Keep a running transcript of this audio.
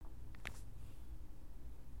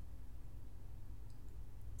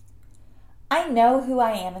I know who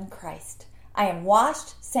I am in Christ. I am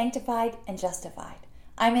washed, sanctified, and justified.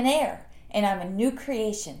 I'm an heir, and I'm a new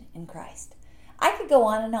creation in Christ. I could go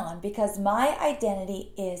on because my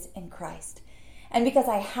identity is in Christ. And because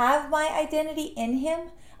I have my identity in Him,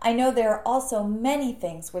 I know there are also many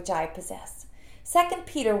things which I possess. 2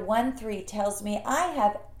 Peter 1:3 tells me I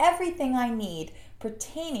have everything I need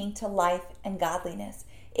pertaining to life and godliness.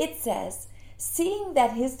 It says, seeing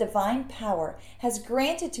that His divine power has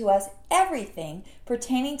granted to us everything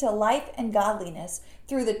pertaining to life and godliness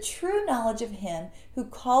through the true knowledge of Him who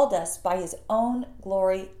called us by His own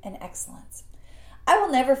glory and excellence. I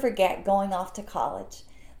will never forget going off to college.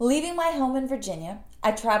 Leaving my home in Virginia,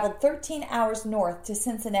 I traveled 13 hours north to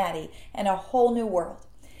Cincinnati and a whole new world.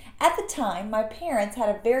 At the time, my parents had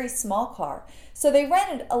a very small car, so they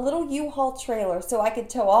rented a little U-Haul trailer so I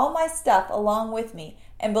could tow all my stuff along with me.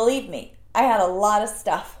 And believe me, I had a lot of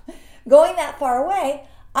stuff. Going that far away,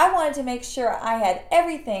 I wanted to make sure I had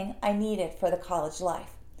everything I needed for the college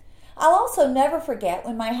life. I'll also never forget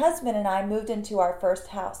when my husband and I moved into our first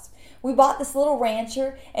house. We bought this little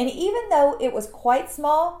rancher, and even though it was quite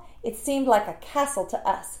small, it seemed like a castle to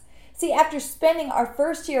us. See, after spending our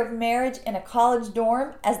first year of marriage in a college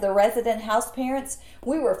dorm as the resident house parents,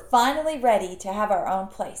 we were finally ready to have our own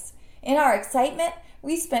place. In our excitement,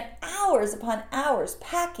 we spent hours upon hours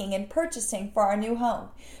packing and purchasing for our new home.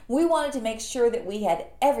 We wanted to make sure that we had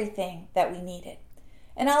everything that we needed.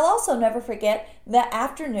 And I'll also never forget the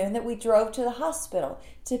afternoon that we drove to the hospital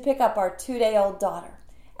to pick up our 2-day-old daughter.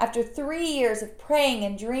 After 3 years of praying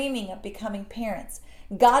and dreaming of becoming parents,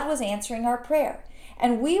 God was answering our prayer,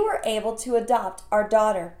 and we were able to adopt our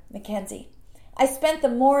daughter, Mackenzie. I spent the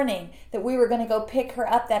morning that we were going to go pick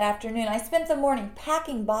her up that afternoon. I spent the morning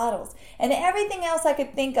packing bottles and everything else I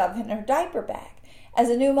could think of in her diaper bag. As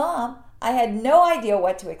a new mom, I had no idea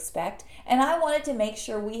what to expect, and I wanted to make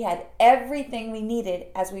sure we had everything we needed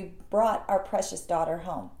as we brought our precious daughter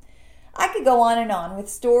home. I could go on with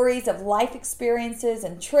stories of life experiences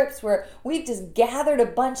and trips where we've just gathered a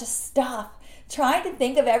bunch of stuff, trying to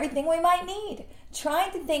think of everything we might need,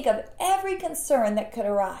 trying to think of every concern that could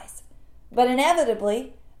arise. But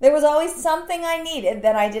inevitably, there was always something I needed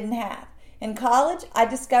that I didn't have. In college, I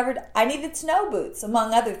discovered I needed snow boots,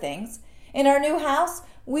 among other things. In our new house,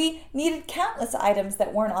 we needed countless items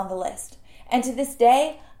that weren't on the list. And to this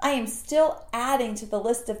day, I am still adding to the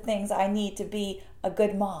list of things I need to be a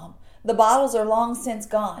good mom. The bottles are long since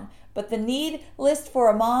gone, but the need list for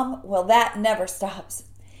a mom, well, that never stops.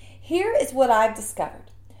 Here is what I've discovered.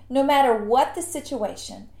 No matter what the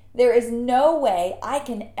situation, there is no way I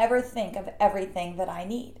can ever think of everything that I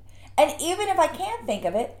need. And even if I can think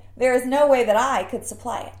of it, there is no way that I could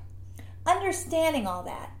supply it. Understanding all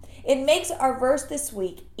that, it makes our verse this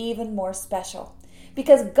week even more special.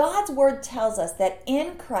 Because God's word tells us that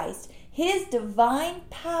in Christ, His divine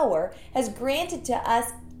power has granted to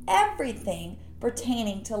us everything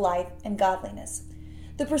pertaining to life and godliness.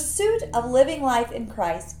 The pursuit of living life in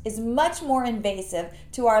Christ is much more invasive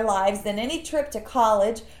to our lives than any trip to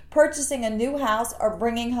college, purchasing a new house, or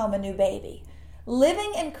bringing home a new baby.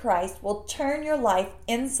 Living in Christ will turn your life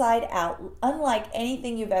inside out, unlike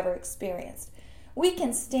anything you've ever experienced. We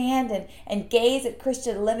can stand and gaze at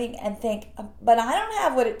Christian living and think, but I don't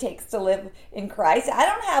have what it takes to live in Christ. I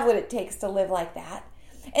don't have what it takes to live like that.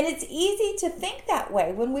 And it's easy to think that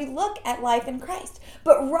way when we look at life in Christ.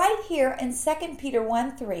 But right here in 2 Peter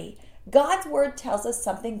 1:3, God's word tells us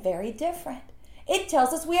something very different. It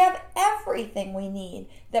tells us we have everything we need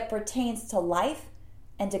that pertains to life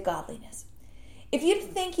and to godliness. If you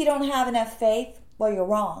think you don't have enough faith, well, you're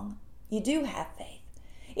wrong. You do have faith.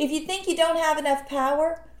 If you think you don't have enough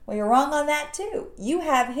power, well, you're wrong on that too. You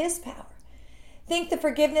have His power. Think the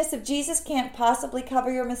forgiveness of Jesus can't possibly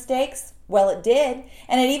cover your mistakes? Well, it did,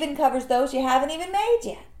 and it even covers those you haven't even made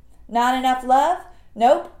yet. Not enough love?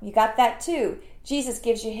 Nope, you got that too. Jesus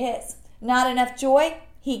gives you His. Not enough joy?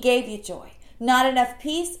 He gave you joy. Not enough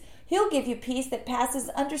peace? He'll give you peace that passes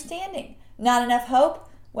understanding. Not enough hope?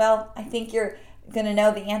 Well, I think you're going to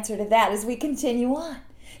know the answer to that as we continue on.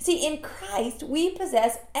 See, in Christ, we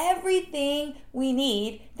possess everything we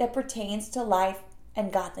need that pertains to life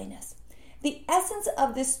and godliness. The essence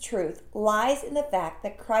of this truth lies in the fact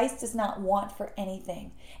that Christ does not want for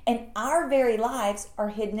anything, and our very lives are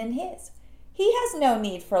hidden in His. He has no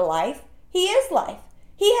need for life. He is life.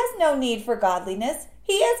 He has no need for godliness.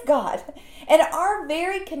 He is God. And our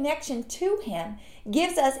very connection to Him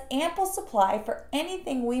gives us ample supply for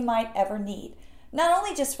anything we might ever need, not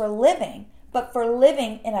only just for living, but for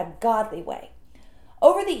living in a godly way.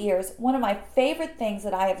 Over the years, one of my favorite things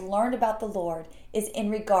that I have learned about the Lord is in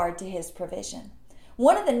regard to His provision.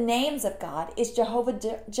 One of the names of God is Jehovah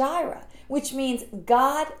Jireh, which means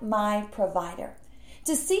God my provider.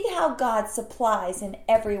 To see how God supplies in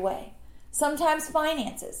every way. Sometimes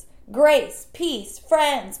finances, grace, peace,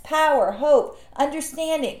 friends, power, hope,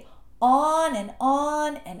 understanding. On and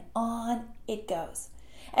on and on it goes.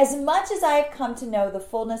 As much as I have come to know the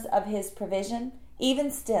fullness of His provision, even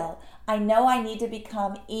still, I know I need to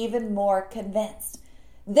become even more convinced.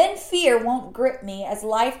 Then fear won't grip me as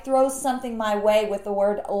life throws something my way with the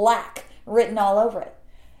word lack written all over it.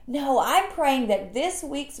 No, I'm praying that this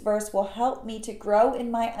week's verse will help me to grow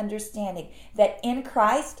in my understanding that in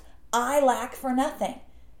Christ, I lack for nothing.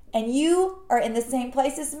 And you are in the same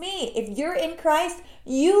place as me. If you're in Christ,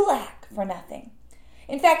 you lack for nothing.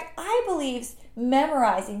 In fact, I believe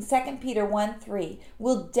memorizing 2 Peter 1:3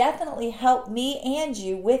 will definitely help me and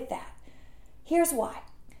you with that. Here's why.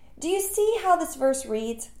 Do you see how this verse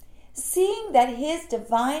reads? Seeing that His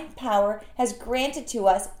divine power has granted to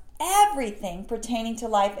us everything pertaining to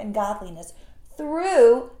life and godliness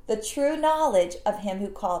through the true knowledge of Him who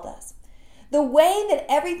called us. The way that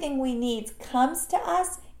everything we need comes to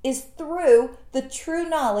us is through the true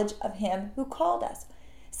knowledge of Him who called us.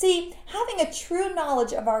 See, having a true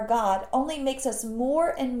knowledge of our God only makes us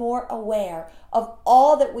more and more aware of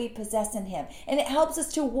all that we possess in Him, and it helps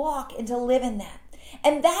us to walk and to live in that.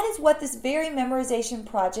 And that is what this very memorization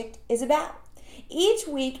project is about. Each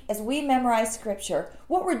week as we memorize Scripture,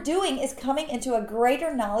 what we're doing is coming into a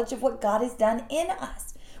greater knowledge of what God has done in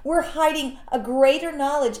us. We're hiding a greater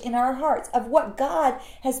knowledge in our hearts of what God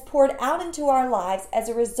has poured out into our lives as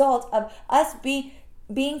a result of us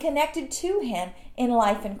being connected to Him in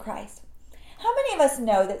life in Christ. How many of us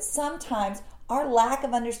know that sometimes our lack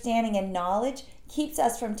of understanding and knowledge keeps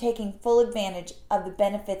us from taking full advantage of the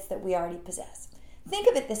benefits that we already possess? Think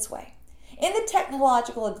of it this way. In the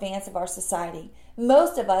technological advance of our society,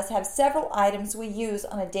 most of us have several items we use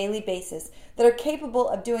on a daily basis that are capable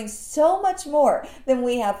of doing so much more than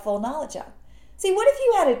we have full knowledge of. See, what if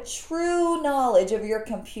you had a true knowledge of your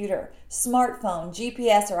computer, smartphone,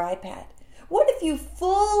 GPS, or iPad? What if you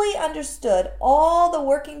fully understood all the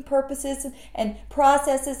working purposes and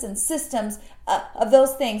processes and systems of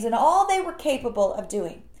those things and all they were capable of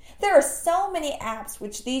doing? There are so many apps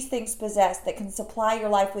which these things possess that can supply your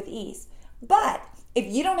life with ease. But if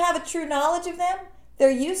you don't have a true knowledge of them,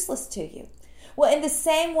 they're useless to you. Well, in the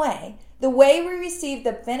same way, the way we receive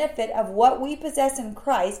the benefit of what we possess in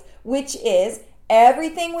Christ, which is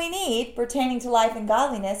everything we need pertaining to life and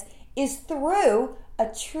godliness, is through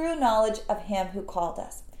a true knowledge of Him who called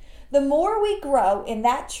us. The more we grow in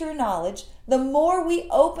that true knowledge, the more we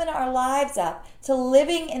open our lives up to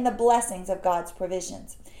living in the blessings of God's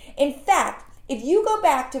provisions. In fact, if you go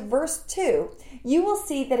back to verse 2, you will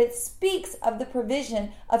see that it speaks of the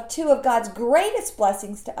provision of two of God's greatest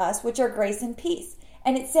blessings to us, which are grace and peace.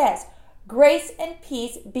 And it says, grace and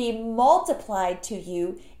peace be multiplied to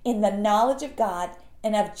you in the knowledge of God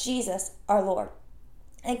and of Jesus our Lord.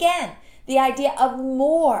 Again, the idea of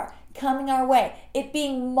more coming our way, it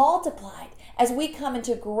being multiplied as we come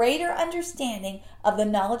into greater understanding of the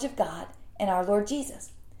knowledge of God and our Lord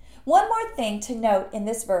Jesus. One more thing to note in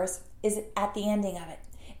this verse is at the ending of it.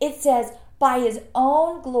 It says, by His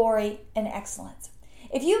own glory and excellence.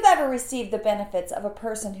 If you've ever received the benefits of a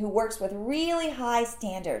person who works with really high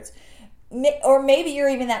standards, or maybe you're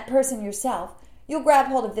even that person yourself, you'll grab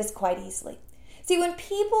hold of this quite easily. See, when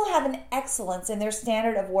people have an excellence in their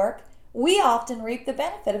standard of work, we often reap the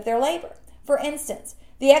benefit of their labor. For instance,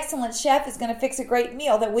 the excellent chef is going to fix a great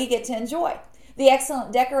meal that we get to enjoy. The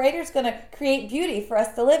excellent decorator is going to create beauty for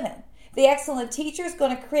us to live in. The excellent teacher is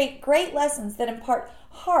going to create great lessons that impart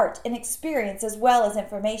heart and experience as well as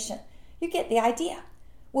information. You get the idea.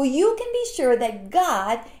 Well, you can be sure that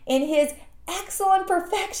God, in His excellent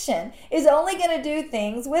perfection, is only going to do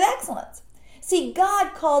things with excellence. See,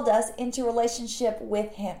 God called us into relationship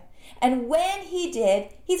with Him. And when He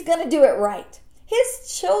did, He's going to do it right.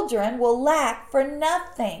 His children will lack for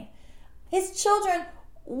nothing. His children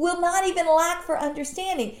will not even lack for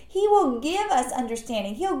understanding. He will give us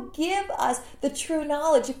understanding. He'll give us the true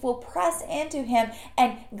knowledge if we'll press into Him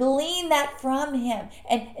and glean that from Him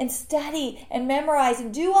and study and memorize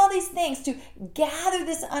and do all these things to gather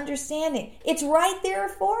this understanding. It's right there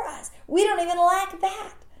for us. We don't even lack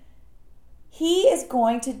that. He is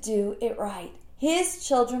going to do it right. His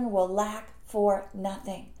children will lack for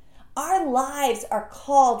nothing. Our lives are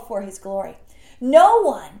called for His glory. No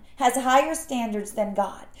one has higher standards than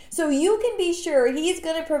God. So you can be sure He's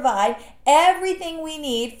going to provide everything we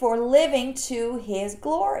need for living to His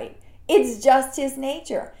glory. It's just His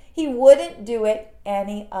nature. He wouldn't do it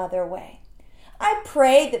any other way. I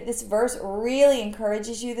pray that this verse really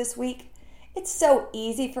encourages you this week. It's so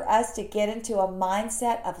easy for us to get into a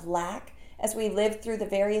mindset of lack as we live through the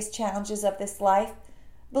various challenges of this life.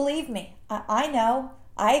 Believe me, I know,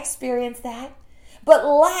 I experience that. But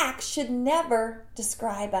lack should never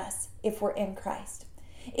describe us if we're in Christ.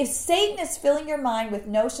 If Satan is filling your mind with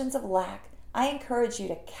notions of lack, I encourage you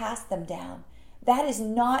to cast them down. That is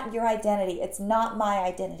not your identity. It's not my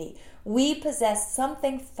identity. We possess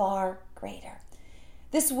something far greater.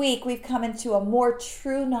 This week, we've come into a more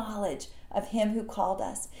true knowledge of Him who called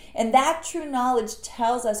us. And that true knowledge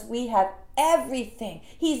tells us we have everything.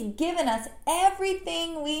 He's given us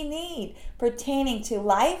everything we need pertaining to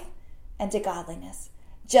life and to godliness.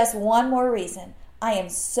 Just one more reason. I am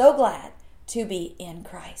so glad to be in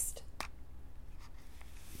Christ.